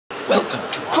Welcome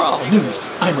to Crawl News.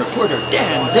 I'm reporter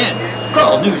Dan Zen.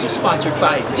 Crawl News is sponsored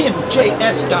by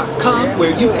zimjs.com,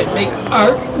 where you can make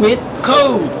art with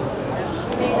code.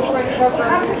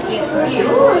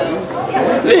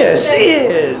 This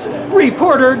is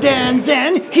reporter Dan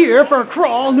Zen here for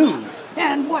Crawl News.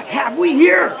 And what have we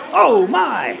here? Oh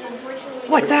my!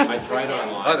 What's up?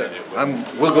 Hi there. I'm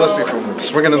Will Gillespie from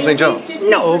Swingin St.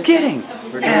 No kidding.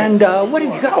 And what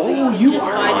have you got? Oh, you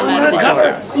are on the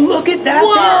cover. Look at that.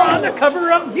 You're on the cover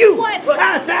of View. What?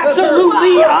 That's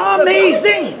absolutely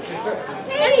amazing.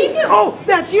 Hey. Oh,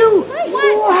 that's you.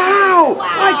 What? Wow.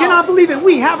 I cannot believe it.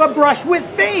 We have a brush with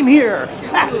fame here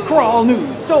at Crawl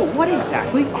News. So what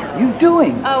exactly are you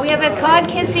doing? Oh, we have a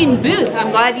cod-kissing booth.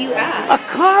 I'm glad you asked. A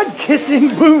cod-kissing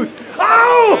booth.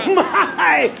 Oh,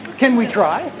 my. Can we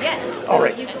try? Yes. So All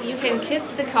right. You can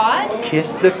kiss the cod.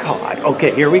 Kiss the cod.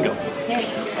 Okay, here we go. Okay.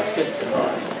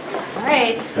 All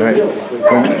right. All right.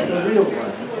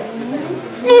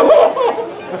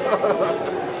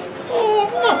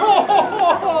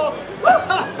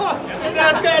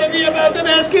 That's got to be about the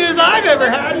best kiss I've ever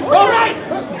had. All right.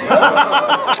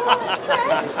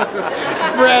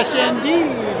 Fresh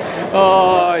indeed.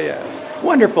 Oh, yes.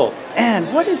 Wonderful.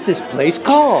 And what is this place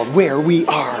called where we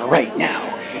are right now?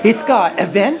 It's got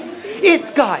events.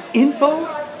 It's got info.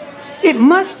 It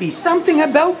must be something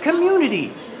about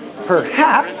community.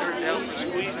 Perhaps.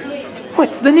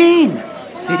 What's the name?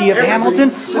 City of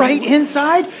Hamilton, right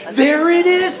inside. There it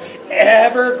is.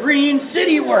 Evergreen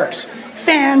City Works.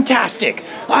 Fantastic.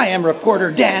 I am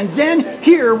reporter Dan Zen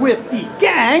here with the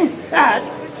gang at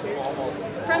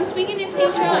From Swingin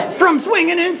St. John's. From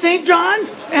Swingin in St.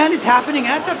 John's, and it's happening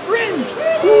at the Fringe.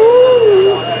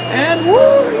 Woo! And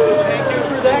woo! Thank you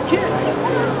for that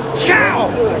kiss. Ciao!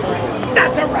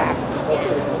 That's a wrap.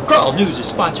 Crawl News is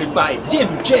sponsored by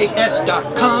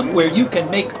zimjs.com, where you can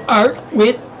make art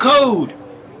with code.